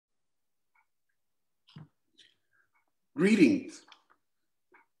Greetings,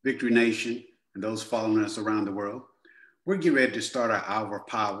 Victory Nation, and those following us around the world. We're getting ready to start our hour of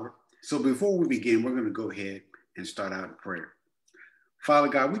power. So before we begin, we're going to go ahead and start out in prayer. Father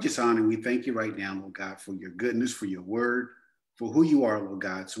God, we just honor and we thank you right now, Lord God, for your goodness, for your word, for who you are, Lord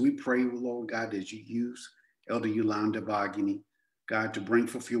God. So we pray, Lord God, as you use Elder Yolanda Bogany, God, to bring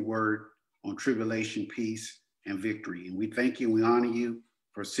forth your word on tribulation, peace, and victory. And we thank you and we honor you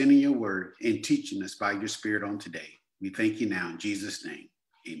for sending your word and teaching us by your spirit on today. We thank you now in Jesus' name.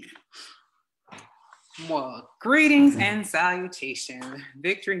 Amen. Well, greetings and salutations,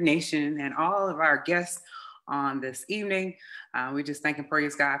 Victory Nation, and all of our guests on this evening. We just thank and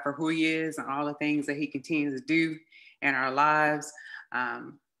praise God for who he is and all the things that he continues to do in our lives.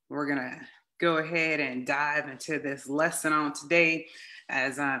 We're going to go ahead and dive into this lesson on today.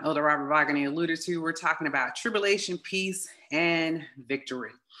 As Elder Robert Wagner alluded to, we're talking about tribulation, peace, and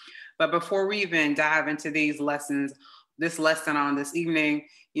victory. But before we even dive into this lesson on this evening,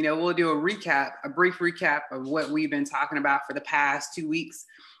 we'll do a brief recap of what we've been talking about for the past 2 weeks.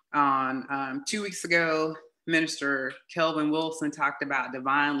 2 weeks ago, Minister Kelvin Wilson talked about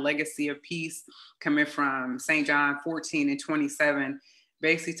divine legacy of peace coming from St. John 14:27,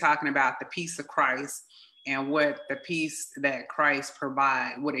 basically talking about the peace of Christ and what the peace that Christ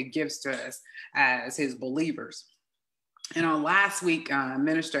provides, what it gives to us as his believers. And on last week,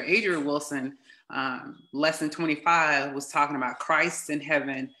 Minister Adrian Wilson, lesson 25, was talking about Christ in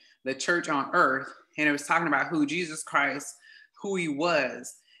heaven, the church on earth, and it was talking about who Jesus Christ, who he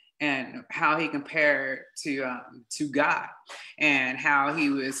was, and how he compared to God, and how he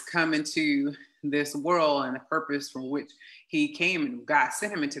was coming to this world and the purpose for which he came, and God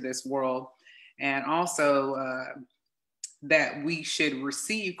sent him into this world, and also that we should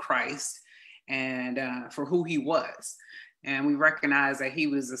receive Christ and for who he was. And we recognize that he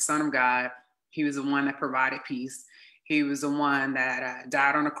was the Son of God. He was the one that provided peace. He was the one that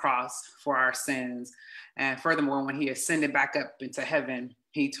died on the cross for our sins. And furthermore, when he ascended back up into heaven,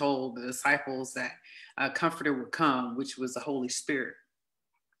 he told the disciples that a comforter would come, which was the Holy Spirit.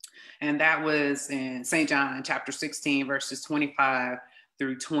 And that was in St. John chapter 16, verses 25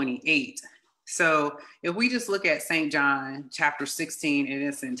 through 28. So if we just look at St. John chapter 16 in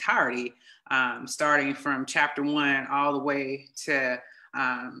its entirety, starting from chapter 1 all the way to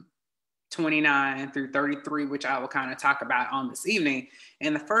 29 through 33, which I will kind of talk about on this evening.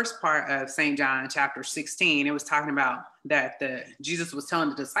 In the first part of St. John chapter 16, it was talking about that Jesus was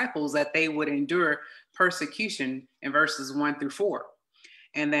telling the disciples that they would endure persecution in verses 1 through 4.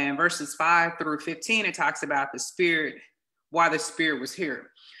 And then verses 5 through 15, it talks about the Spirit, why the Spirit was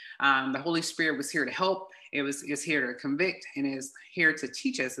here. The Holy Spirit was here to help. Is here to convict and is here to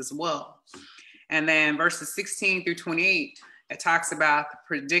teach us as well. And then verses 16 through 28, it talks about the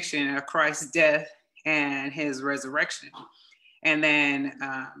prediction of Christ's death and his resurrection. And then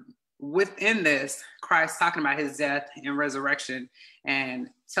within this, Christ talking about his death and resurrection and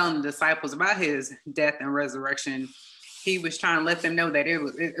telling the disciples about his death and resurrection, he was trying to let them know that it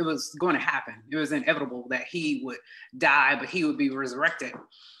was going to happen. It was inevitable that he would die, but he would be resurrected.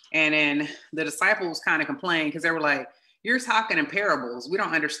 And then the disciples kind of complained because they were like, you're talking in parables. We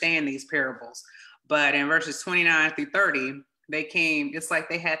don't understand these parables. But in verses 29 through 30, they came, it's like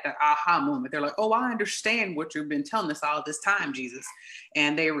they had that aha moment. They're like, oh, I understand what you've been telling us all this time, Jesus.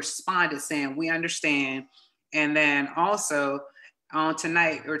 And they responded saying, we understand. And then also on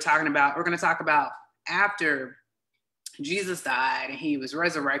tonight, we're going to talk about after Jesus died and he was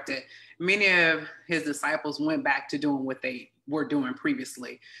resurrected, many of his disciples went back to doing what they were doing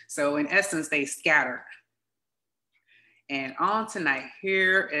previously. So in essence, they scattered. And on tonight,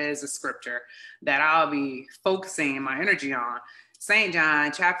 here is a scripture that I'll be focusing my energy on. St.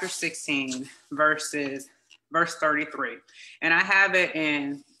 John chapter 16, verse 33. And I have it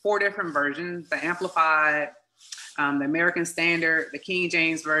in 4 different versions: the Amplified, the American Standard, the King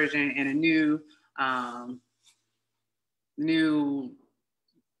James Version, and a new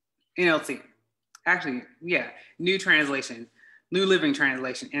NLT. Actually, yeah, New Living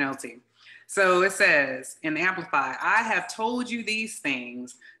Translation, NLT. So it says in the Amplified, I have told you these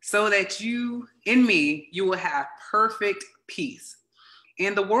things so that you will have perfect peace.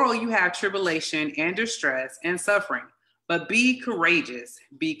 In the world, you have tribulation and distress and suffering, but be courageous,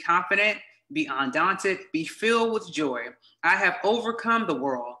 be confident, be undaunted, be filled with joy. I have overcome the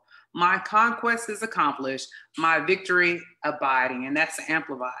world. My conquest is accomplished, my victory abiding. And that's the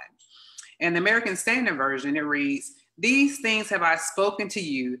Amplified. In the American Standard Version, it reads, these things have I spoken to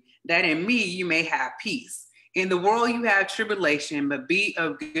you, that in me you may have peace. In the world you have tribulation, but be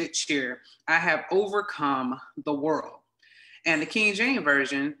of good cheer. I have overcome the world. And the King James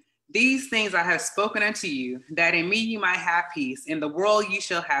Version, These things I have spoken unto you, that in me you might have peace. In the world you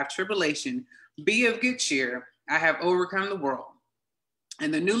shall have tribulation. Be of good cheer. I have overcome the world.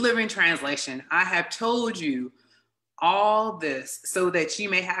 In the New Living Translation, I have told you all this so that you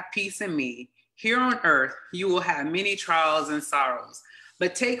may have peace in me. Here on earth, you will have many trials and sorrows,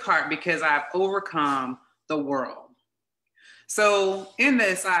 but take heart because I have overcome the world. So in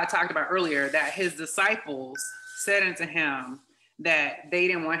this, I talked about earlier that his disciples said unto him that they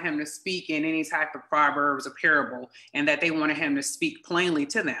didn't want him to speak in any type of proverbs or parable, and that they wanted him to speak plainly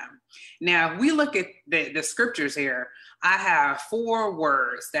to them. Now, if we look at the scriptures here, I have 4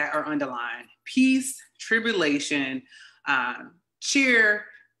 words that are underlined: peace, tribulation, cheer,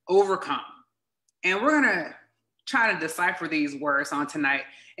 overcome. And we're going to try to decipher these words on tonight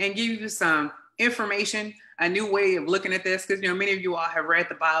and give you some information, a new way of looking at this, because many of you all have read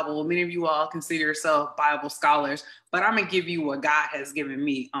the Bible, many of you all consider yourself Bible scholars, but I'm going to give you what God has given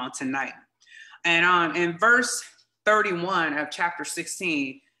me on tonight. And in verse 31 of chapter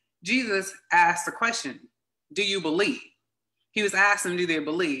 16, Jesus asked the question, do you believe? He was asking, do they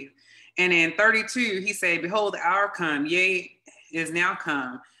believe? And in 32, he said, behold, the hour come, yea, is now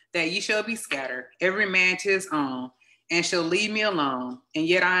come, that ye shall be scattered, every man to his own, and shall leave me alone. And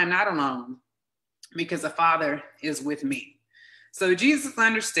yet I am not alone, because the Father is with me. So Jesus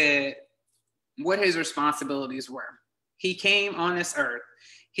understood what his responsibilities were. He came on this earth.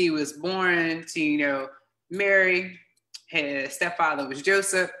 He was born to, Mary. His stepfather was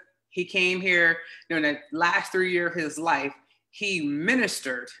Joseph. He came here during the last 3 years of his life. He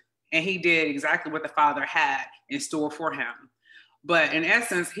ministered, and he did exactly what the Father had in store for him. But in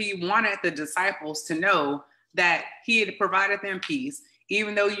essence, he wanted the disciples to know that he had provided them peace,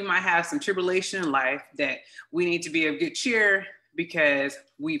 even though you might have some tribulation in life, that we need to be of good cheer because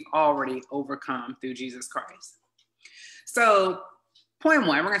we've already overcome through Jesus Christ. So point 1,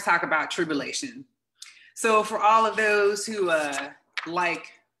 we're going to talk about tribulation. So for all of those who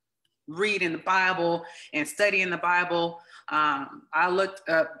like reading the Bible and studying the Bible, I looked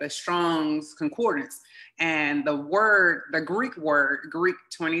up the Strong's Concordance, and the Greek word, Greek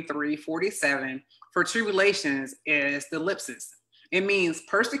 2347 for tribulations is thlipsis. It means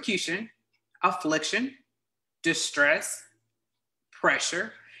persecution, affliction, distress,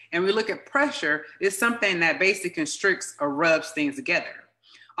 pressure. And we look at pressure is something that basically constricts or rubs things together.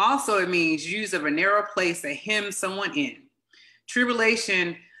 Also, it means use of a narrow place to hem someone in.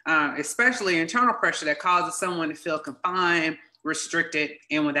 Tribulation, especially internal pressure that causes someone to feel confined, restricted,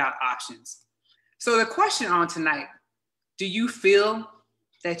 and without options. So the question on tonight, do you feel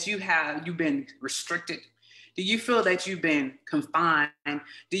that you've been restricted? Do you feel that you've been confined?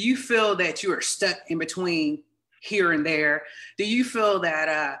 Do you feel that you are stuck in between here and there? Do you feel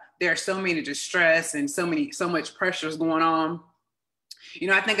that there are so many distress and so much pressures going on?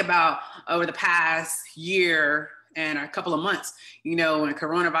 I think about over the past year and a couple of months, when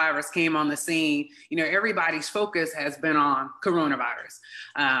coronavirus came on the scene, everybody's focus has been on coronavirus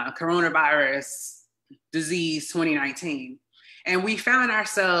disease 2019. And we found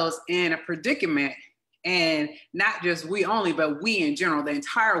ourselves in a predicament, and not just we only, but we in general, the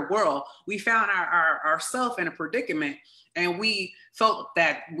entire world, we found ourselves in a predicament, and we felt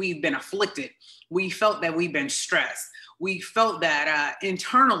that we've been afflicted. We felt that we've been stressed. We felt that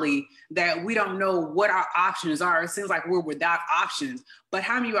internally that we don't know what our options are. It seems like we're without options. But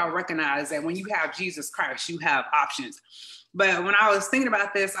how many of you all recognize that when you have Jesus Christ, you have options? But when I was thinking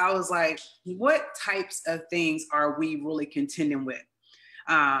about this, I was like, what types of things are we really contending with?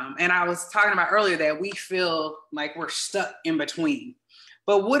 And I was talking about earlier that we feel like we're stuck in between.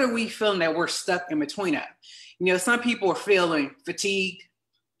 But what are we feeling that we're stuck in between of? Some people are feeling fatigued.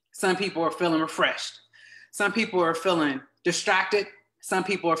 Some people are feeling refreshed. Some people are feeling distracted. Some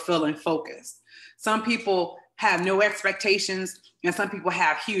people are feeling focused. Some people have no expectations, and some people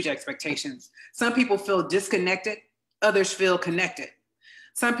have huge expectations. Some people feel disconnected. Others feel connected.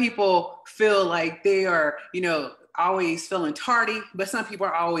 Some people feel like they are, always feeling tardy, but some people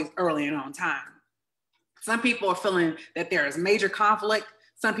are always early and on time. Some people are feeling that there is major conflict.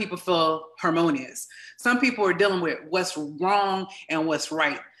 Some people feel harmonious. Some people are dealing with what's wrong and what's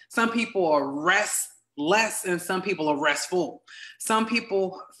right. Some people are restless and some people are restful. Some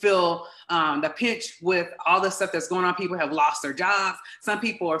people feel the pinch with all the stuff that's going on. People have lost their jobs. Some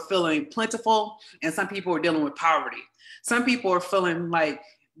people are feeling plentiful, and some people are dealing with poverty. Some people are feeling like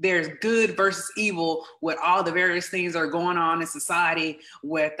there's good versus evil with all the various things that are going on in society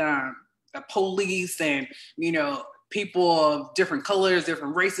with the police and, people of different colors,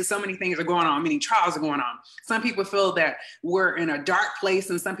 different races. So many things are going on. Many trials are going on. Some people feel that we're in a dark place,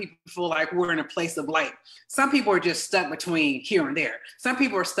 and some people feel like we're in a place of light. Some people are just stuck between here and there. Some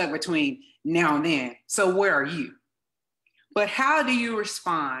people are stuck between now and then. So where are you? But how do you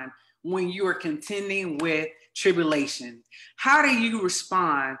respond when you are contending with tribulation? How do you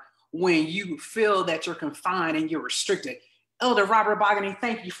respond when you feel that you're confined and you're restricted? Elder Robert Bogany,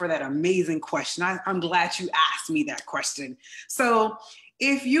 thank you for that amazing question. I'm glad you asked me that question. So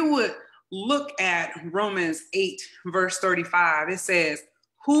if you would look at Romans 8, verse 35, it says,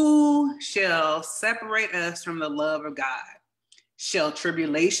 who shall separate us from the love of God? Shall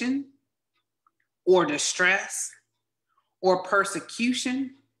tribulation or distress or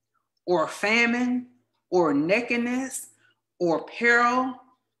persecution or famine or nakedness or peril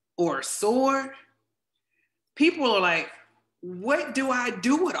or sword? People are like, what do I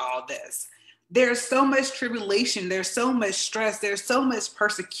do with all this? There's so much tribulation. There's so much stress. There's so much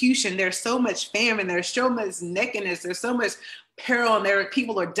persecution. There's so much famine. There's so much nakedness. There's so much peril. And there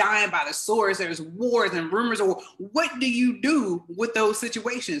people are dying by the swords. There's wars and rumors of war. What do you do with those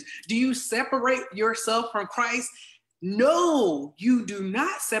situations? Do you separate yourself from Christ? No, you do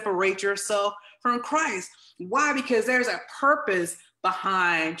not separate yourself from Christ. Why? Because there's a purpose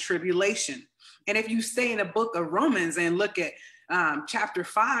behind tribulation. And if you stay in the book of Romans and look at chapter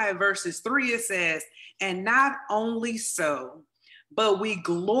 5, verses 3, it says, and not only so, but we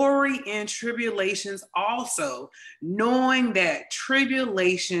glory in tribulations also, knowing that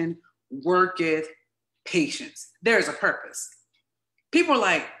tribulation worketh patience. There's a purpose. People are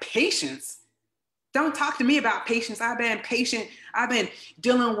like, patience? Don't talk to me about patience. I've been patient. I've been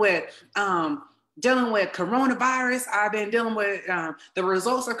dealing with coronavirus. I've been dealing with the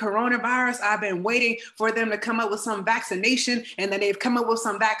results of coronavirus. I've been waiting for them to come up with some vaccination, and then they've come up with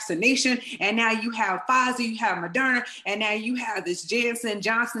some vaccination, and now you have Pfizer, you have Moderna, and now you have this Johnson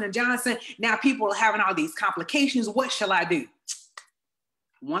 & Johnson. Now people are having all these complications. What shall I do?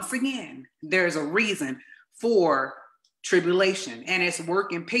 Once again, there's a reason for tribulation, and it's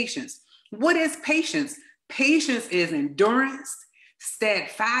working patience. What is patience? Patience is endurance,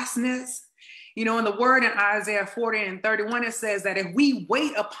 steadfastness. You know, in the word in Isaiah 40 and 31, it says that if we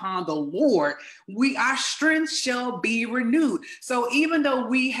wait upon the Lord, our strength shall be renewed. So even though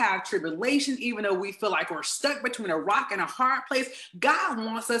we have tribulation, even though we feel like we're stuck between a rock and a hard place, God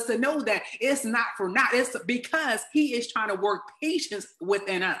wants us to know that it's not for naught. It's because he is trying to work patience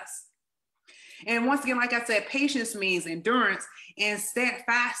within us. And once again, like I said, patience means endurance and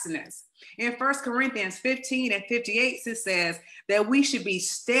steadfastness. In 1 Corinthians 15 and 58, it says that we should be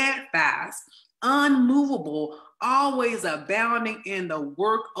steadfast, unmovable, always abounding in the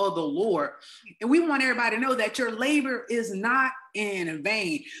work of the Lord. And we want everybody to know that your labor is not in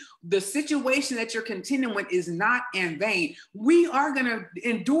vain. The situation that you're contending with is not in vain. We are going to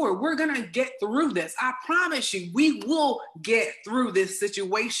endure. We're going to get through this. I promise you, we will get through this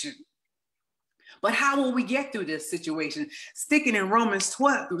situation. But how will we get through this situation? Sticking in Romans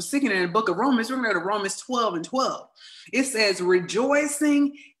 12, sticking in the book of Romans, we're going to go to Romans 12 and 12. It says,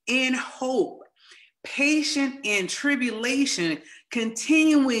 rejoicing in hope, patient in tribulation,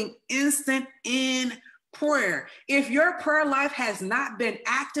 continuing instant in prayer. If your prayer life has not been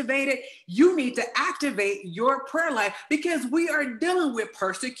activated, you need to activate your prayer life, because we are dealing with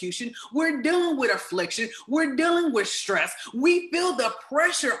persecution. We're dealing with affliction. We're dealing with stress. We feel the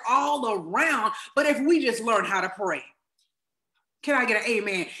pressure all around. But if we just learn how to pray, can I get an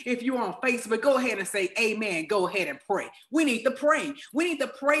amen? If you're on Facebook, go ahead and say amen. Go ahead and pray. We need to pray. We need to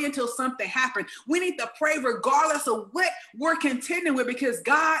pray until something happens. We need to pray regardless of what we're contending with, because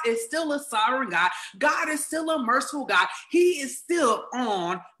God is still a sovereign God. God is still a merciful God. He is still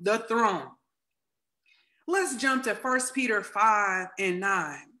on the throne. Let's jump to 1 Peter 5 and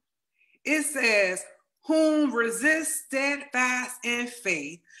 9. It says, whom resist steadfast in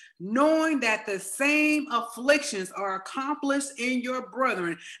faith, knowing that the same afflictions are accomplished in your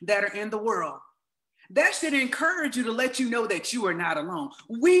brethren that are in the world. That should encourage you to let you know that you are not alone.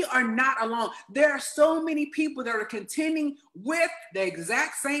 We are not alone. There are so many people that are contending with the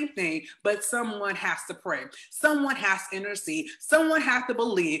exact same thing, but someone has to pray. Someone has to intercede. Someone has to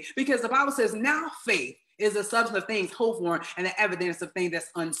believe, because the Bible says now faith is the substance of things hoped for and the evidence of things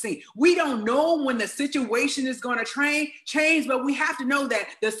that's unseen. We don't know when the situation is going to change, but we have to know that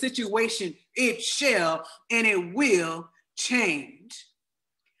the situation, it shall and it will change.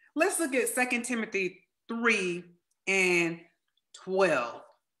 Let's look at 2 Timothy 3 and 12.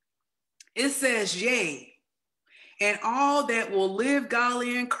 It says, yea, and all that will live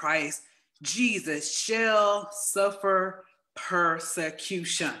godly in Christ Jesus shall suffer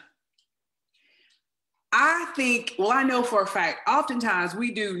persecution. I think, well, I know for a fact, oftentimes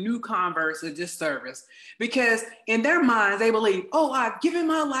we do new converts a disservice because in their minds, they believe, oh, I've given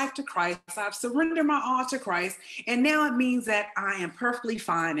my life to Christ. I've surrendered my all to Christ. And now it means that I am perfectly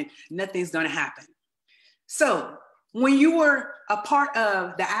fine and nothing's going to happen. So when you were a part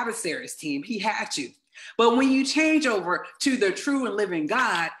of the adversary's team, he had you. But when you change over to the true and living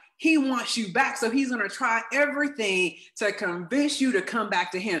God, he wants you back. So he's going to try everything to convince you to come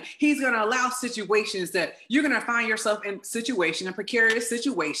back to him. He's going to allow situations that you're going to find yourself in situations and precarious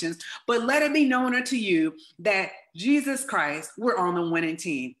situations, but let it be known unto you that Jesus Christ, we're on the winning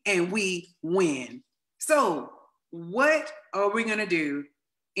team and we win. So what are we going to do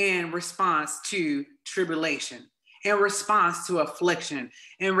in response to tribulation? In response to affliction,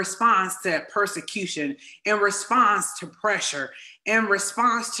 in response to persecution, in response to pressure, in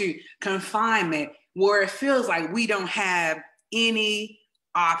response to confinement, where it feels like we don't have any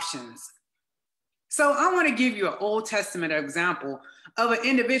options. So I want to give you an Old Testament example of an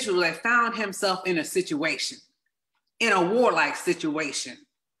individual that found himself in a situation, in a warlike situation.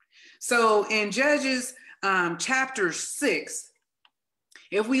 So in Judges chapter 6,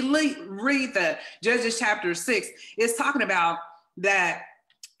 if we read the Judges chapter 6, it's talking about that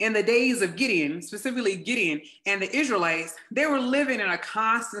in the days of Gideon, specifically Gideon and the Israelites, they were living in a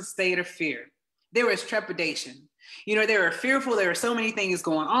constant state of fear. There was trepidation. You know, they were fearful. There were so many things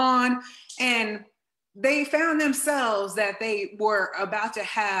going on. And they found themselves that they were about to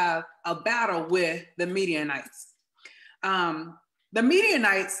have a battle with the Midianites. The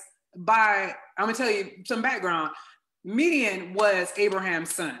Midianites, I'm going to tell you some background. Midian was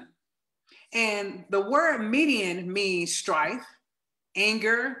Abraham's son. And the word Midian means strife,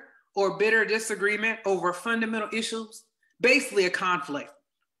 anger, or bitter disagreement over fundamental issues, basically a conflict.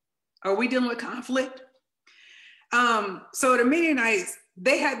 Are we dealing with conflict? So the Midianites,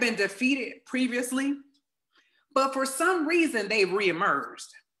 they had been defeated previously, but for some reason they reemerged.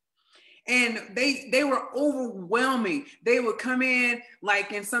 And they were overwhelming. They would come in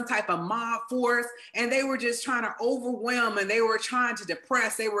like in some type of mob force, and they were just trying to overwhelm, and they were trying to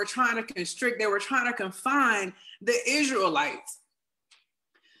depress, they were trying to constrict, they were trying to confine the Israelites.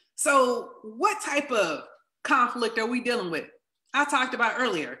 So what type of conflict are we dealing with? I talked about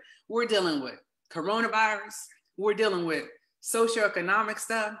earlier, we're dealing with coronavirus, we're dealing with socioeconomic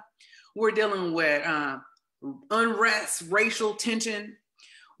stuff, we're dealing with unrest, racial tension.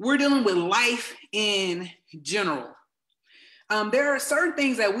 We're dealing with life in general. There are certain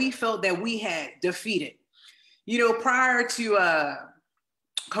things that we felt that we had defeated. You know, prior to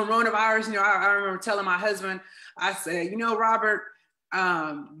coronavirus, you know, I remember telling my husband, I said, you know, Robert,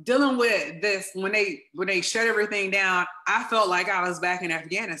 dealing with this, when they shut everything down, I felt like I was back in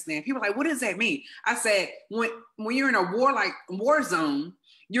Afghanistan. People were like, what does that mean? I said, when you're in a war zone,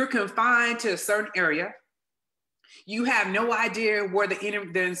 you're confined to a certain area. You have no idea where the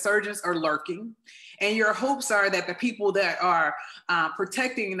insurgents are lurking. And your hopes are that the people that are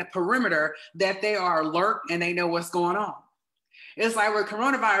protecting the perimeter, that they are alert and they know what's going on. It's like with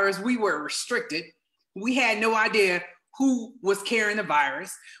coronavirus, we were restricted. We had no idea who was carrying the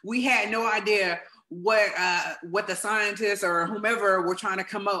virus. We had no idea what the scientists or whomever were trying to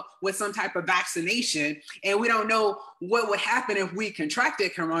come up with some type of vaccination. And we don't know what would happen if we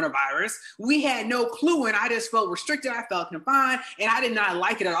contracted coronavirus. We had no clue, and I just felt restricted. I felt confined, and I did not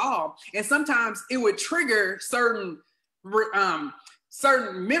like it at all. And sometimes it would trigger certain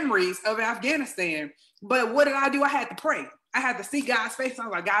memories of Afghanistan. But what did I do? I had to pray. I had to see God's face. I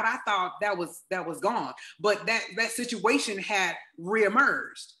was like, God, I thought that was gone. But that situation had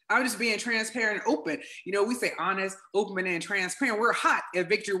reemerged. I'm just being transparent and open. You know, we say honest, open, and transparent. We're hot at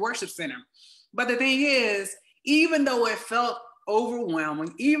Victory Worship Center. But the thing is, even though it felt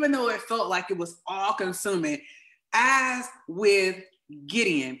overwhelming, even though it felt like it was all consuming, as with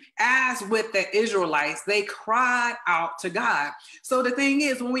Gideon, as with the Israelites, they cried out to God. So the thing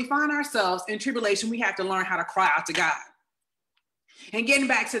is, when we find ourselves in tribulation, we have to learn how to cry out to God. And getting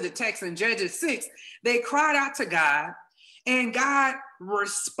back to the text in Judges 6, they cried out to God and God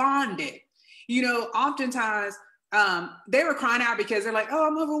responded. You know, oftentimes they were crying out because they're like, oh,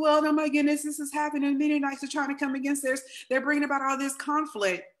 I'm overwhelmed. Oh my goodness, this is happening. Midianites are trying to come against this. They're bringing about all this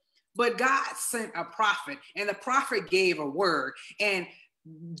conflict. But God sent a prophet, and the prophet gave a word. And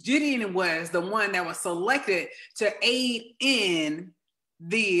Gideon was the one that was selected to aid in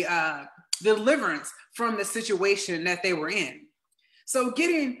the deliverance from the situation that they were in. So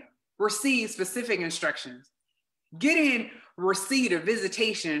Gideon received specific instructions. Gideon received a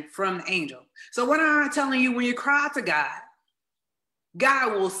visitation from the angel. So what I'm telling you, when you cry to God,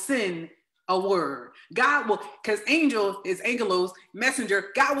 God will send a word. God will, because angel is angelos, messenger.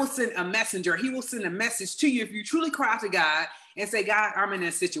 God will send a messenger. He will send a message to you if you truly cry out to God and say, God, I'm in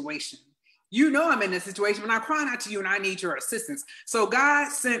a situation. You know I'm in this situation, but I'm crying out to you and I need your assistance. So God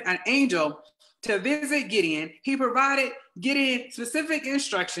sent an angel to visit Gideon. He provided Gideon specific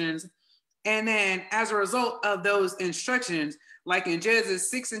instructions. And then as a result of those instructions, like in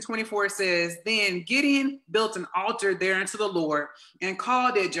Genesis 6:24 says, then Gideon built an altar there unto the Lord and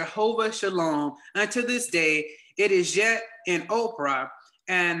called it Jehovah Shalom. Unto this day, it is yet in Oprah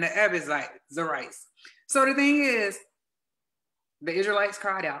and the Abiezrites. So the thing is, the Israelites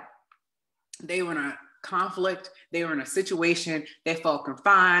cried out. They were in a conflict. They were in a situation. They felt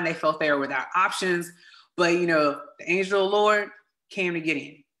confined. They felt they were without options. But, the angel of the Lord came to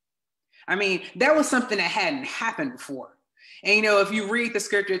Gideon. I mean, that was something that hadn't happened before. And, if you read the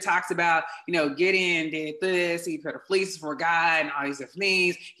scripture, it talks about, Gideon did this. He put a fleece for God and all these different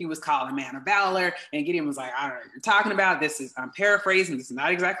things. He was called a man of valor. And Gideon was like, I don't know what you're talking about. I'm paraphrasing. This is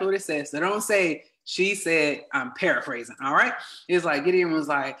not exactly what it says. So don't say, she said, I'm paraphrasing. All right. It's like Gideon was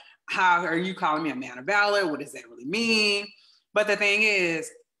like, how are you calling me a man of valor? What does that really mean? But the thing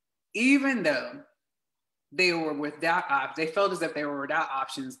is, even though they were without options, they felt as if they were without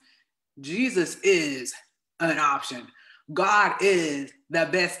options, Jesus is an option. God is the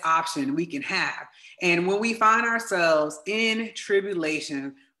best option we can have. And when we find ourselves in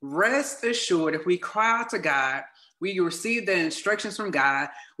tribulation, rest assured, if we cry out to God, we receive the instructions from God,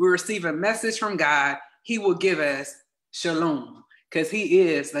 we receive a message from God, he will give us shalom, because he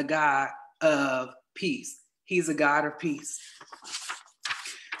is the God of peace. He's a God of peace.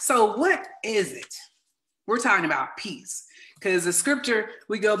 So what is it? We're talking about peace, because the scripture,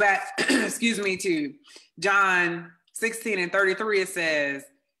 we go back, to John 16:33, it says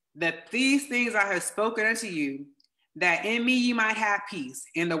that these things I have spoken unto you, that in me you might have peace.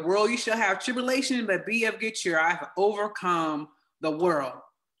 In the world you shall have tribulation, but be of good cheer. I have overcome the world.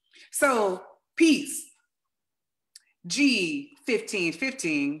 So peace,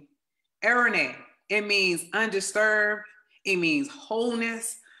 G15:15, Erene, it means undisturbed. It means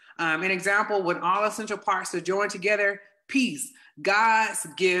wholeness. An example, when all essential parts are joined together, peace, God's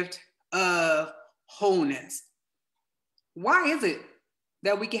gift of wholeness. Why is it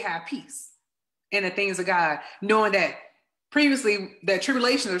that we can have peace in the things of God, knowing that previously that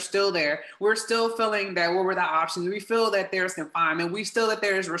tribulations are still there? We're still feeling that we're without options. We feel that there's confinement. We feel that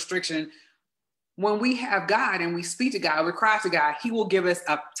there's restriction. When we have God and we speak to God, we cry to God, he will give us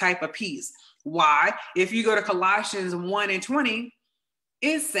a type of peace. Why? If you go to Colossians 1:20,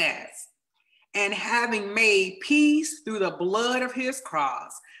 it says, and having made peace through the blood of his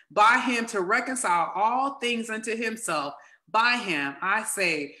cross, by him to reconcile all things unto himself, by him, I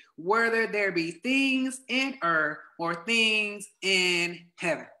say, whether there be things in earth or things in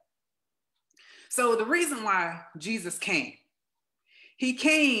heaven. So the reason why Jesus came, he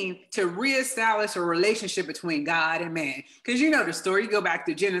came to reestablish a relationship between God and man. Because the story, you go back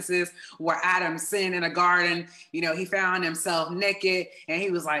to Genesis where Adam sinned in a garden, he found himself naked and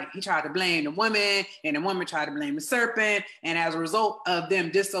he tried to blame the woman and the woman tried to blame the serpent. And as a result of them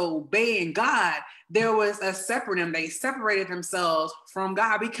disobeying God, there was a separating. They separated themselves from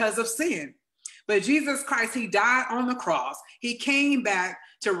God because of sin. But Jesus Christ, he died on the cross. He came back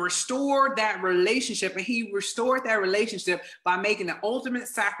to restore that relationship. And he restored that relationship by making the ultimate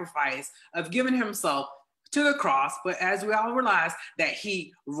sacrifice of giving himself to the cross. But as we all realize, that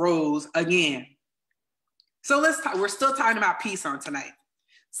he rose again. So let's talk. We're still talking about peace on tonight.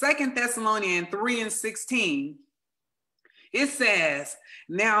 2 Thessalonians 3:16, it says,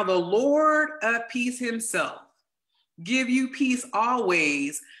 now the Lord of peace himself give you peace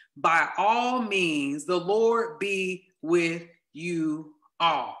always. By all means, the Lord be with you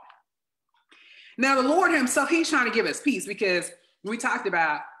all. Now, the Lord himself, he's trying to give us peace, because we talked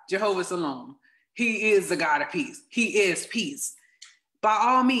about Jehovah Shalom. He is the God of peace. He is peace. By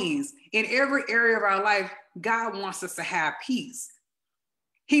all means, in every area of our life, God wants us to have peace.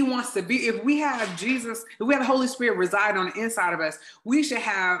 He wants to be, if we have Jesus, if we have the Holy Spirit reside on the inside of us, we should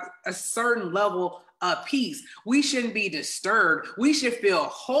have a certain level of peace. We shouldn't be disturbed. We should feel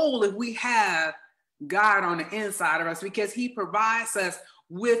whole if we have God on the inside of us, because he provides us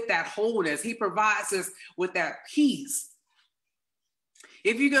with that wholeness. He provides us with that peace.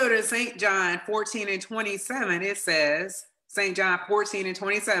 If you go to St. John 14:27, it says, St. John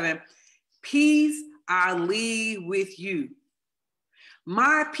 14:27, peace I leave with you.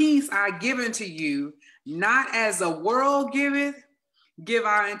 My peace I give unto you, not as the world giveth, give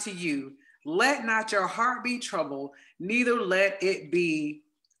I unto you. Let not your heart be troubled, neither let it be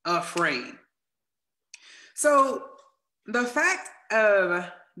afraid. So the fact of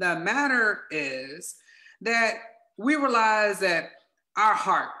the matter is that we realize that our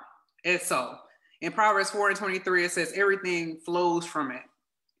heart is so. In Proverbs 4:23, it says everything flows from it.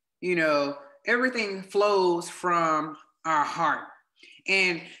 You know, everything flows from our heart.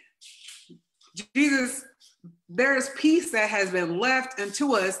 And Jesus, there's peace that has been left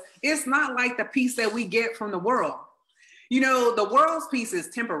unto us. It's not like the peace that we get from the world. You know, the world's peace is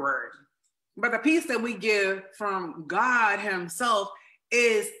temporary, but the peace that we give from God himself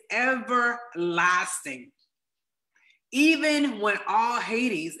is everlasting. Even when all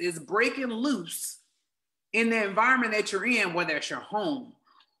Hades is breaking loose in the environment that you're in, whether it's your home,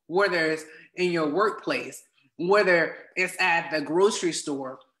 whether it's in your workplace, whether it's at the grocery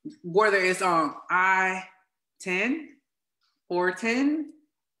store, whether it's on I-10, 410,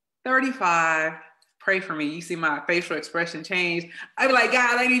 35, pray for me. You see my facial expression change. I'd be like,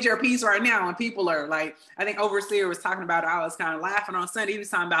 God, I need your peace right now. And people are like, I think Overseer was talking about it. I was kind of laughing on Sunday. He was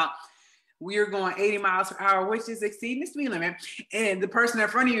talking about we're going 80 miles per hour, which is exceeding the speed limit. And the person in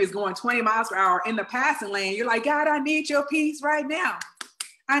front of you is going 20 miles per hour in the passing lane. You're like, God, I need your peace right now.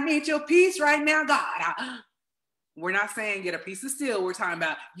 I need your peace right now, God. We're not saying get a piece of steel. We're talking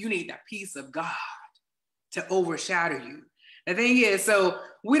about you need the peace of God to overshadow you. The thing is, so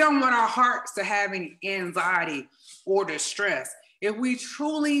we don't want our hearts to have any anxiety or distress. If we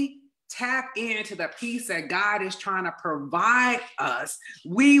truly tap into the peace that God is trying to provide us,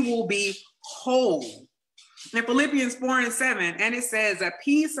 we will be whole. In Philippians 4:7, and it says, the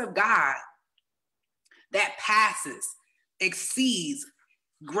peace of God that passes, exceeds,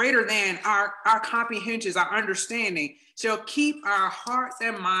 greater than our comprehensions, our understanding, shall keep our hearts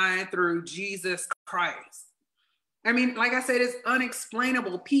and mind through Jesus Christ. I mean, like I said, it's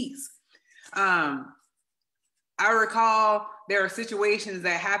unexplainable peace. I recall there are situations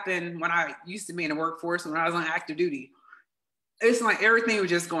that happened when I used to be in the workforce, when I was on active duty. It's like everything was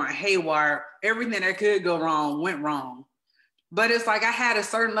just going haywire. Everything that could go wrong went wrong. But it's like I had a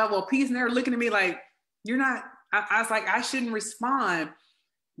certain level of peace, and they were looking at me like, you're not, I was like, I shouldn't respond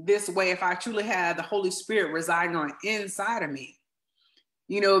this way if I truly had the Holy Spirit residing on inside of me.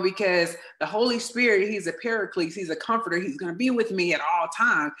 You know, because the Holy Spirit, he's a paraclete, he's a comforter, he's going to be with me at all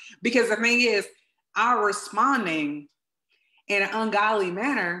times. Because the thing is, our responding in an ungodly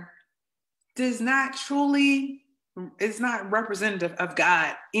manner is not representative of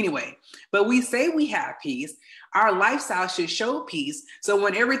God anyway. But we say we have peace. Our lifestyle should show peace. So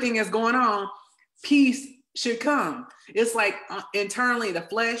when everything is going on, peace should come. It's like internally the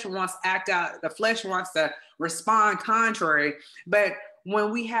flesh wants to act out, the flesh wants to respond contrary. But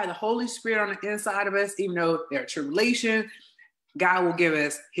when we have the Holy Spirit on the inside of us, even though there are tribulation, God will give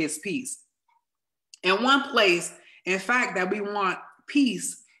us his peace. And one place, in fact, that we want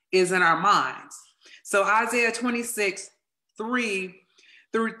peace is in our minds. So Isaiah 26:3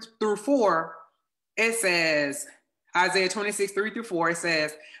 through 4, it says, Isaiah 26:3-4, it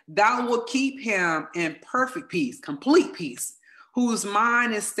says, thou wilt keep him in perfect peace, complete peace, whose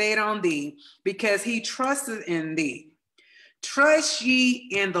mind is stayed on thee, because he trusted in thee. Trust ye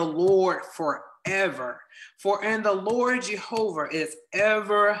in the Lord forever, for in the Lord Jehovah is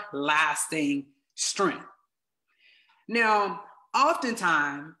everlasting strength. Now,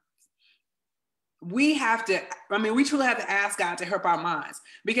 oftentimes, we truly have to ask God to help our minds,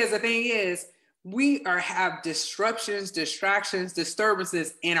 because the thing is, we have disruptions, distractions,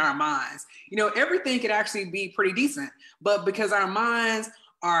 disturbances in our minds. You know, everything could actually be pretty decent, but because our minds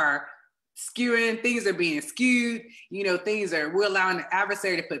are skewing, things are being skewed, you know, we're allowing the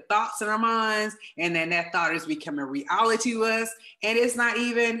adversary to put thoughts in our minds, and then that thought is becoming reality to us, and it's not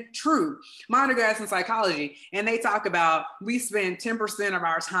even true. My undergrad's in psychology, and they talk about we spend 10% of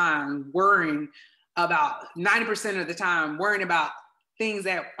our time worrying about 90% of the time worrying about things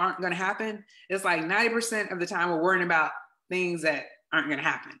that aren't going to happen. It's like 90% of the time we're worrying about things that aren't going to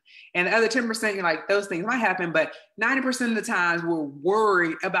happen. And the other 10%, you're like, those things might happen, but 90% of the times we're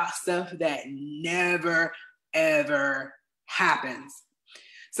worried about stuff that never, ever happens.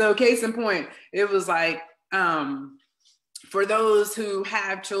 So case in point, it was like, for those who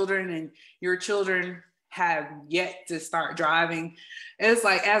have children and your children have yet to start driving, it's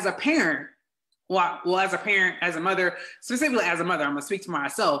like as a parent, well, as a parent, as a mother, specifically as a mother, I'm gonna speak to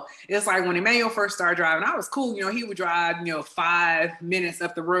myself. It's like when Emmanuel first started driving, I was cool. You know, he would drive, 5 minutes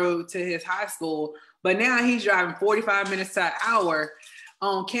up the road to his high school, but now he's driving 45 minutes to an hour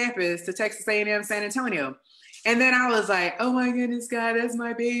on campus to Texas A&M San Antonio. And then I was like, oh my goodness, God, that's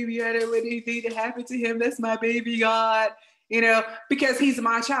my baby. I don't want anything to happen to him. That's my baby, God. Because he's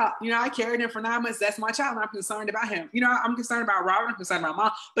my child. I carried him for 9 months. That's my child. And I'm concerned about him. I'm concerned about Robert. I'm concerned about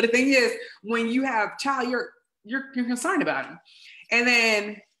mom. But the thing is, when you have a child, you're concerned about him. And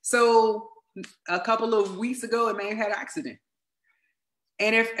then, so a couple of weeks ago, Emmanuel had an accident.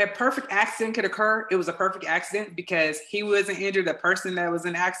 And if a perfect accident could occur, it was a perfect accident because he wasn't injured. The person that was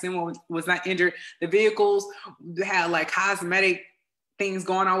in the accident was not injured. The vehicles had like cosmetic things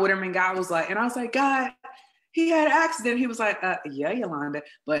going on with him. And God was like, and I was like, God, he had an accident. He was like, yeah, Yolanda.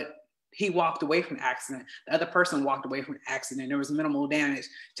 But he walked away from the accident. The other person walked away from the accident. There was minimal damage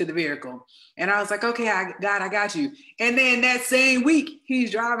to the vehicle. And I was like, okay, God, I got you. And then that same week,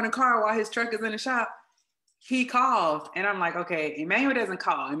 he's driving a car while his truck is in the shop. He called, and I'm like, okay, Emmanuel doesn't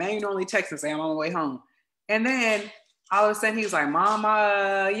call. Emmanuel normally texts and say, I'm on my way home. And then all of a sudden, he was like, Mom,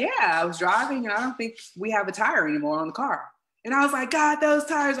 yeah, I was driving, and I don't think we have a tire anymore on the car. And I was like, God, those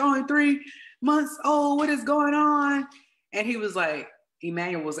tires are only 3 months old. What is going on? And he was like,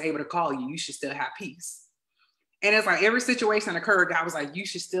 Emmanuel was able to call you. You should still have peace. And it's like every situation occurred, God was like, you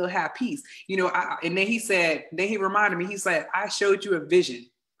should still have peace. You know, and then he reminded me, he said, I showed you a vision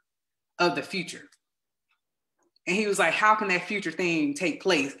of the future. And he was like, how can that future thing take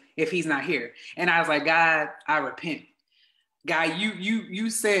place if he's not here? And I was like, God, I repent. God,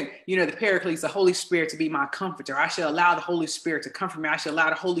 you sent, the Paraclete, the Holy Spirit, to be my comforter. I should allow the Holy Spirit to comfort me. I should allow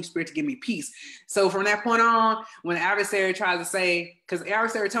the Holy Spirit to give me peace. So from that point on, when the adversary tries to say, because the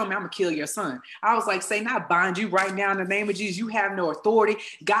adversary told me, I'm going to kill your son. I was like, Satan, I bind you right now in the name of Jesus. You have no authority.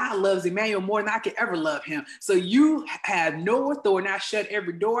 God loves Emmanuel more than I could ever love him. So you have no authority. I shut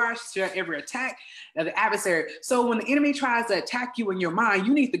every door. I shut every attack of the adversary. So when the enemy tries to attack you in your mind,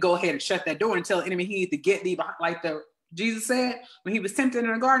 you need to go ahead and shut that door and tell the enemy he needs to get thee behind, like Jesus said, when he was tempted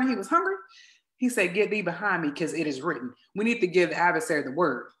in the garden, he was hungry. He said, get thee behind me because it is written. We need to give the adversary the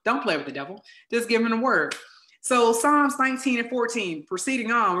word. Don't play with the devil. Just give him the word. So Psalms 19 and 14,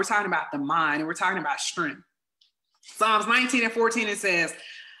 proceeding on, we're talking about the mind and we're talking about strength. Psalms 19 and 14, it says,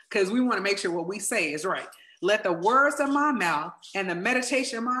 because we want to make sure what we say is right. Let the words of my mouth and the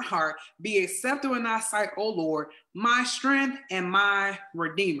meditation of my heart be acceptable in thy sight, O Lord, my strength and my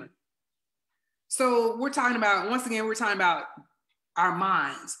redeemer. So we're talking about, once again, we're talking about our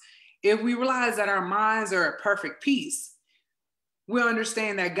minds. If we realize that our minds are at perfect peace, we'll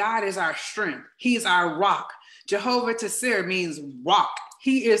understand that God is our strength. He's our rock. Jehovah Tsir means rock.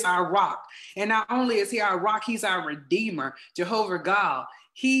 He is our rock. And not only is he our rock, he's our redeemer. Jehovah God,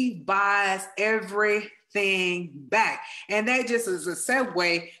 he buys everything back. And that just is a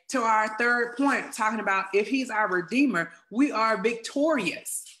segue to our third point, talking about if he's our redeemer, we are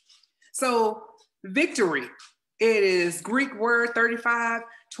victorious. So victory, it is Greek word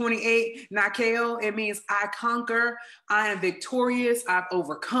 35:28, Nikeo. It means I conquer, I am victorious, I've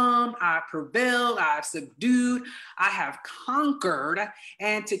overcome, I've prevailed, I've subdued, I have conquered,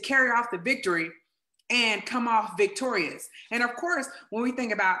 and to carry off the victory and come off victorious. And of course, when we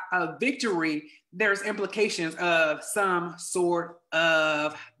think about a victory, there's implications of some sort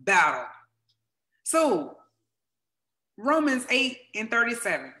of battle. So Romans 8 and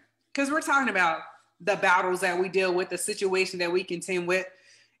 37, because we're talking about the battles that we deal with, the situation that we contend with.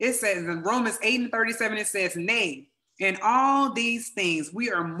 It says in Romans 8 and 37, it says, nay, in all these things, we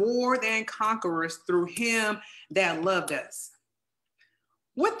are more than conquerors through him that loved us.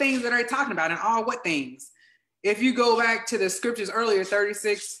 What things are they talking about? And all what things? If you go back to the scriptures earlier,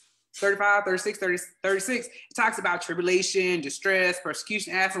 36, 35, 36, 36, it talks about tribulation, distress,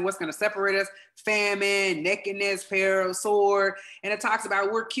 persecution, asking what's going to separate us, famine, nakedness, peril, sword. And it talks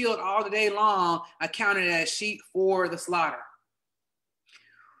about we're killed all the day long, accounted as sheep for the slaughter.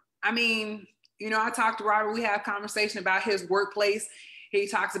 I mean, I talked to Robert, we had a conversation about his workplace. He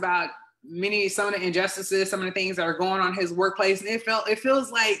talks about some of the injustices, some of the things that are going on in his workplace. And it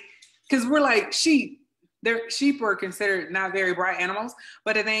feels like, because we're like sheep. Sheep are considered not very bright animals,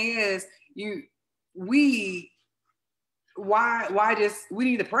 but the thing is, we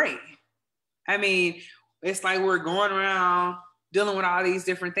need to pray. I mean, it's like we're going around dealing with all these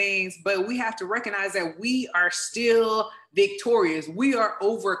different things, but we have to recognize that we are still victorious. We are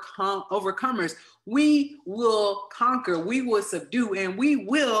overcomers. We will conquer, we will subdue, and we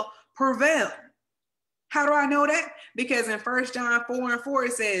will prevail. How do I know that? Because in 1 John 4 and 4,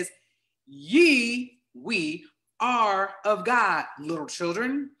 it says, we are of God, little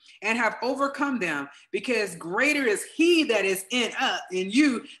children, and have overcome them, because greater is he that is in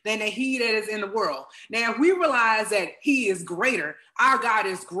you than he that is in the world. Now, if we realize that he is greater, our God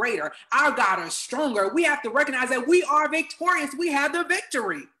is greater, our God is stronger, we have to recognize that we are victorious. We have the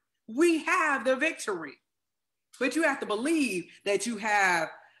victory. We have the victory. But you have to believe that you have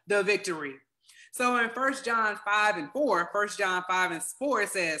the victory. So in 1 John 5 and 4, it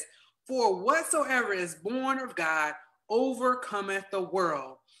says, for whatsoever is born of God overcometh the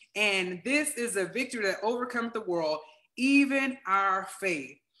world. And this is a victory that overcometh the world, even our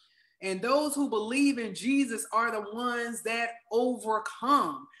faith. And those who believe in Jesus are the ones that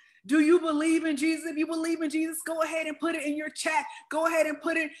overcome. Do you believe in Jesus? If you believe in Jesus, go ahead and put it in your chat. Go ahead and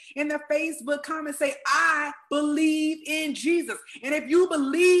put it in the Facebook comment. Say, I believe in Jesus. And if you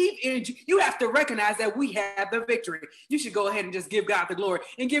believe in Jesus, you have to recognize that we have the victory. You should go ahead and just give God the glory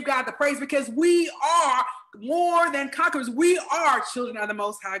and give God the praise, because we are more than conquerors. We are children of the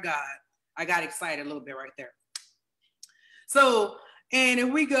Most High God. I got excited a little bit right there. So, and if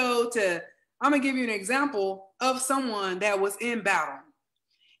we go to, I'm going to give you an example of someone that was in battle.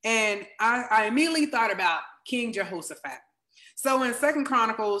 And I immediately thought about King Jehoshaphat. So in 2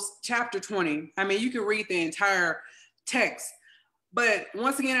 Chronicles chapter 20, I mean, you can read the entire text. But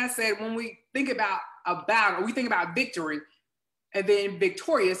once again, I said, when we think about a battle, we think about victory and then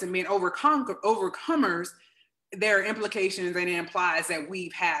victorious and being overcomers, there are implications and it implies that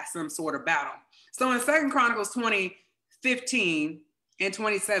we've had some sort of battle. So in 2 Chronicles 20, 15 and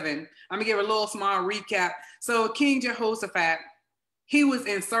 27, I'm gonna give a little small recap. So King Jehoshaphat, he was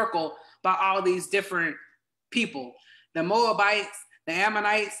encircled by all these different people, the Moabites, the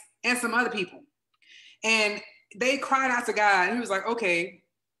Ammonites, and some other people. And they cried out to God, and he was like, okay,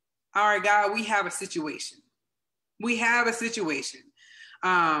 all right, God, we have a situation. We have a situation.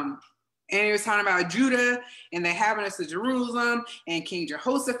 And he was talking about Judah, and they having us to Jerusalem, and King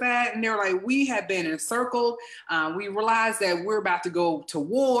Jehoshaphat, and they're like, we have been encircled. We realize that we're about to go to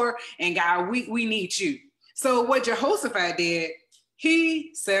war, and God, we need you. So what Jehoshaphat did, he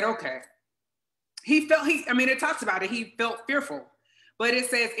said, okay. It talks about it, he felt fearful. But it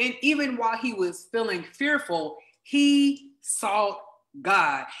says, and even while he was feeling fearful, he sought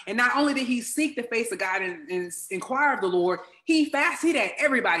God. And not only did he seek the face of God and inquire of the Lord, he fasted. He had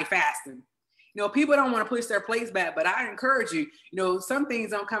everybody fasting. You know, people don't want to push their plates back, but I encourage you, some things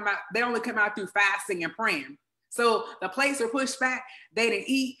don't come out, they only come out through fasting and praying. So the plates were pushed back. They didn't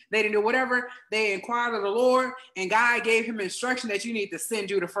eat. They didn't do whatever. They inquired of the Lord, and God gave him instruction that you need to send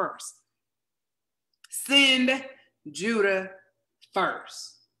Judah first. Send Judah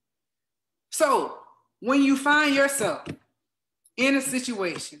first. So when you find yourself in a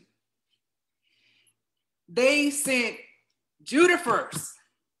situation, they sent Judah first.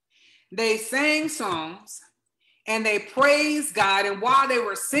 They sang songs. And they praised God. And while they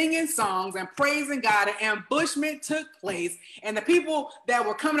were singing songs and praising God, an ambushment took place. And the people that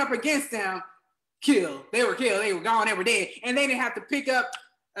were coming up against them killed. They were killed. They were gone. They were dead. And they didn't have to pick up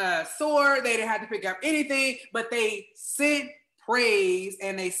a sword. They didn't have to pick up anything. But they sent praise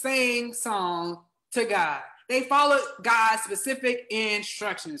and they sang songs to God. They followed God's specific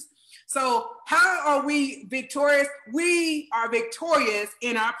instructions. So how are we victorious? We are victorious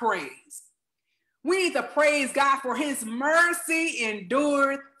in our praise. We need to praise God for his mercy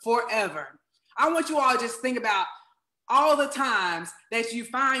endured forever. I want you all to just think about all the times that you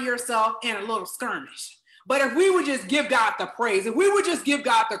find yourself in a little skirmish. But if we would just give God the praise, if we would just give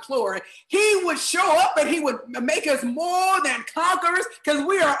God the glory, he would show up and he would make us more than conquerors, because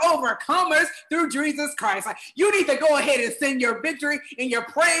we are overcomers through Jesus Christ. Like, you need to go ahead and send your victory and your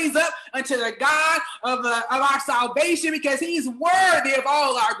praise up unto the God of our salvation, because he's worthy of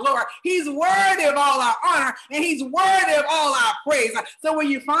all our glory. He's worthy of all our honor, and he's worthy of all our praise. So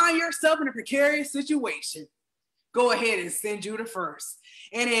when you find yourself in a precarious situation, go ahead and send Judah first.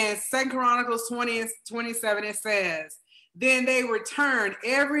 And in 2 Chronicles 20 and 27, it says, then they returned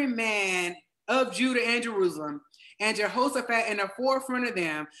every man of Judah and Jerusalem, and Jehoshaphat in the forefront of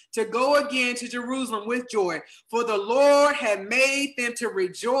them, to go again to Jerusalem with joy, for the Lord had made them to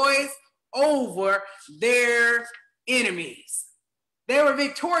rejoice over their enemies. They were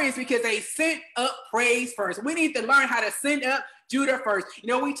victorious because they sent up praise first. We need to learn how to send up Judah first.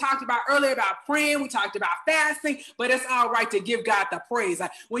 We talked about earlier about praying, we talked about fasting, but it's all right to give God the praise.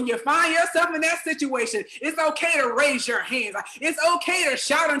 When you find yourself in that situation, it's okay to raise your hands. It's okay to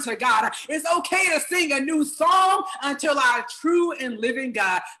shout unto God. It's okay to sing a new song until our true and living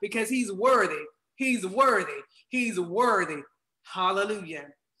God, because he's worthy. He's worthy. He's worthy. Hallelujah.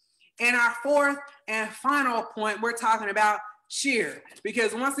 And our fourth and final point, we're talking about cheer,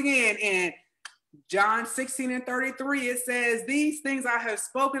 because once again, in John 16 and 33, it says, these things I have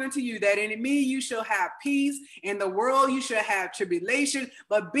spoken unto you, that in me you shall have peace. In the world you shall have tribulation,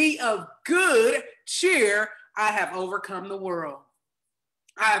 but be of good cheer. I have overcome the world.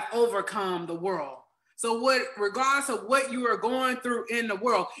 I have overcome the world. So regardless of what you are going through in the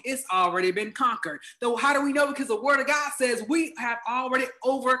world, it's already been conquered. So how do we know? Because the word of God says we have already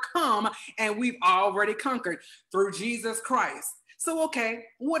overcome and we've already conquered through Jesus Christ. So, okay,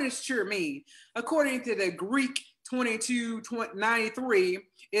 what does cheer mean? According to the Greek 22:93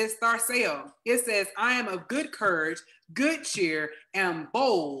 is Tharseo. It says, I am of good courage, good cheer, and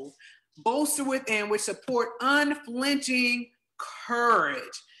bold. Bolster within, which support unflinching courage.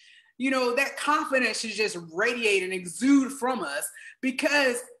 You know, that confidence should just radiate and exude from us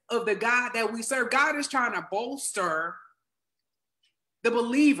because of the God that we serve. God is trying to bolster the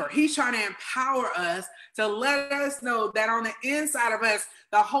believer. He's trying to empower us to let us know that on the inside of us,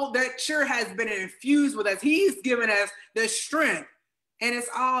 that cheer has been infused with us. He's given us the strength. And it's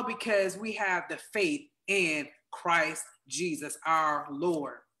all because we have the faith in Christ Jesus, our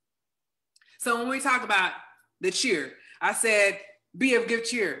Lord. So when we talk about the cheer, I said, be of good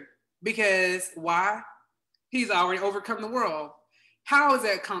cheer. Because why? He's already overcome the world. How is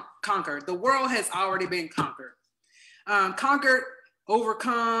that conquered? The world has already been conquered. Conquered,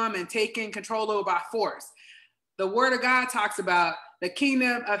 overcome, and taken control over by force. The word of God talks about the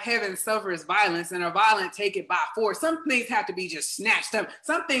kingdom of heaven suffers violence, and a violent take it by force. Some things have to be just snatched up.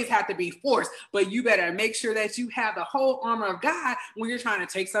 Some things have to be forced, but you better make sure that you have the whole armor of God when you're trying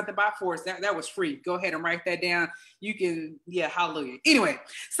to take something by force. That was free. Go ahead and write that down. You can, hallelujah. Anyway,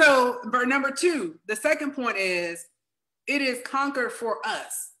 so number 2, the second point is, it is conquered for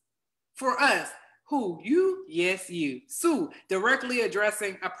us. For us. Who? You? Yes, you. Sue, directly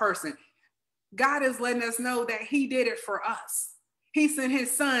addressing a person. God is letting us know that he did it for us. He sent his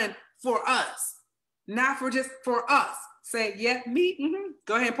son for us, not for us. Say, yeah, me. Mm-hmm.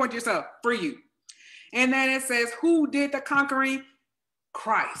 Go ahead and point to yourself, for you. And then it says, who did the conquering?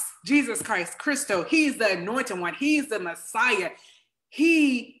 Christ, Jesus Christ, Christo. He's the anointed one. He's the Messiah.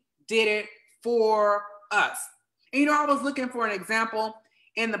 He did it for us. And I was looking for an example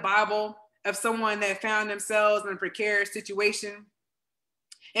in the Bible of someone that found themselves in a precarious situation.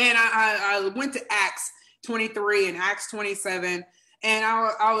 And I went to Acts 23 and Acts 27. And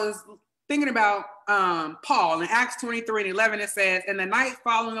I was thinking about Paul in Acts 23 and 11. It says, and the night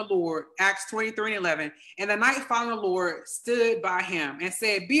following the Lord, Acts 23 and 11, and the night following the Lord stood by him and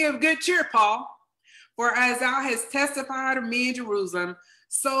said, be of good cheer, Paul, for as thou hast testified of me in Jerusalem,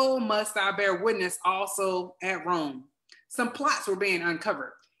 so must I bear witness also at Rome. Some plots were being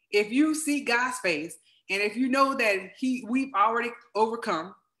uncovered. If you see God's face, and if you know that we've already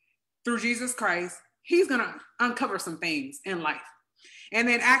overcome through Jesus Christ, he's going to uncover some things in life. And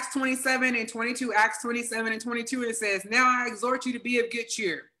then Acts 27 and 22, Acts 27 and 22, it says, now I exhort you to be of good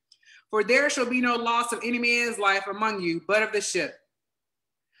cheer, for there shall be no loss of any man's life among you, but of the ship.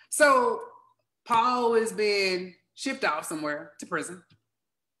 So Paul is being shipped off somewhere to prison.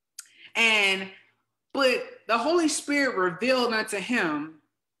 But the Holy Spirit revealed unto him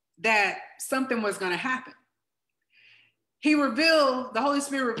that something was going to happen. The Holy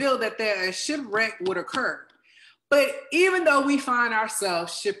Spirit revealed that a shipwreck would occur. But even though we find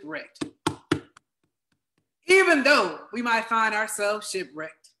ourselves shipwrecked, even though we might find ourselves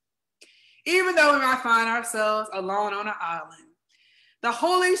alone on an island, the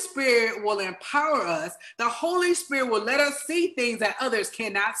Holy Spirit will empower us. The Holy Spirit will let us see things that others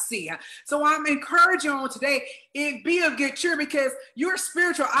cannot see. So I'm encouraging you on today, be of good cheer, because your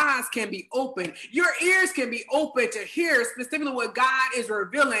spiritual eyes can be open. Your ears can be open to hear specifically what God is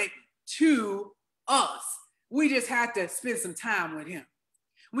revealing to us. We just have to spend some time with him.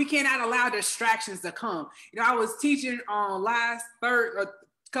 We cannot allow distractions to come. I was teaching on a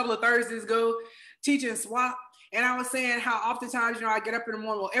couple of Thursdays ago, teaching SWAP. And I was saying how oftentimes, I get up in the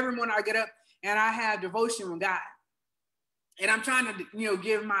morning. Well, every morning I get up and I have devotion with God. And I'm trying to,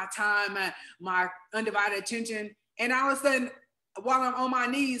 give my time, my undivided attention. And all of a sudden, while I'm on my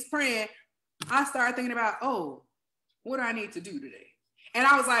knees praying, I started thinking about, what do I need to do today? And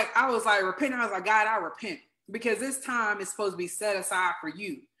I was like repenting. I was like, God, I repent, because this time is supposed to be set aside for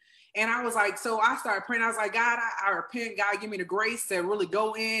you. And I was like, so I started praying. I was like, God, I repent. God, give me the grace to really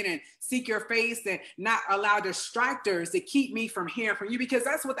go in and seek your face and not allow distractors to keep me from hearing from you, because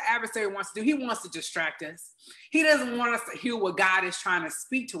that's what the adversary wants to do. He wants to distract us. He doesn't want us to hear what God is trying to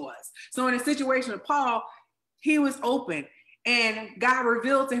speak to us. So in a situation with Paul, he was open, and God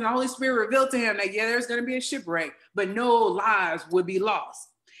revealed to him, the Holy Spirit revealed to him that, there's going to be a shipwreck, but no lives would be lost.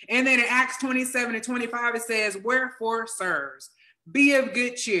 And then in Acts 27 and 25, it says, wherefore, sirs, be of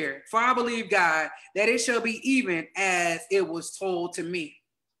good cheer, for I believe God that it shall be even as it was told to me.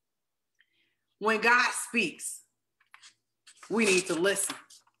 When God speaks, we need to listen,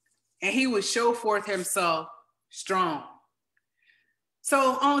 and he will show forth himself strong.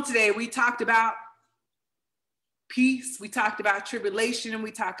 So on today, we talked about peace, we talked about tribulation, and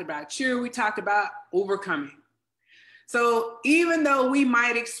we talked about cheer, we talked about overcoming. So even though we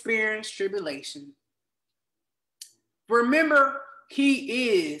might experience tribulation, remember,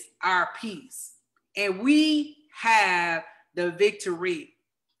 he is our peace, and we have the victory.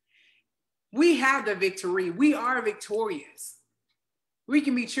 We have the victory. We are victorious. We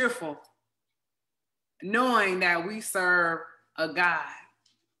can be cheerful knowing that we serve a God.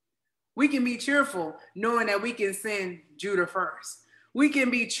 We can be cheerful knowing that we can send Judah first. We can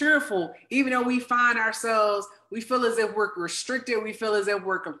be cheerful even though we find ourselves, we feel as if we're restricted, we feel as if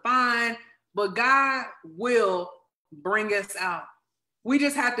we're confined, but God will bring us out. We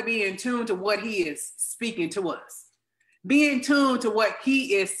just have to be in tune to what he is speaking to us. Be in tune to what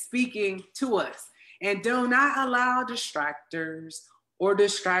he is speaking to us. And do not allow distractors or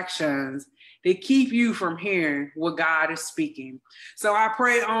distractions to keep you from hearing what God is speaking. So I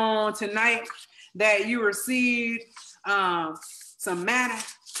pray on tonight that you received some manna,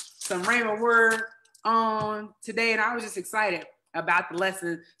 some rhema word on today. And I was just excited about the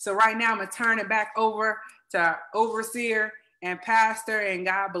lesson. So right now I'm going to turn it back over to our overseer and pastor, and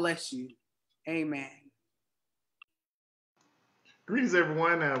God bless you. Amen. Greetings,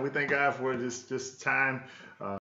 everyone. We thank God for this time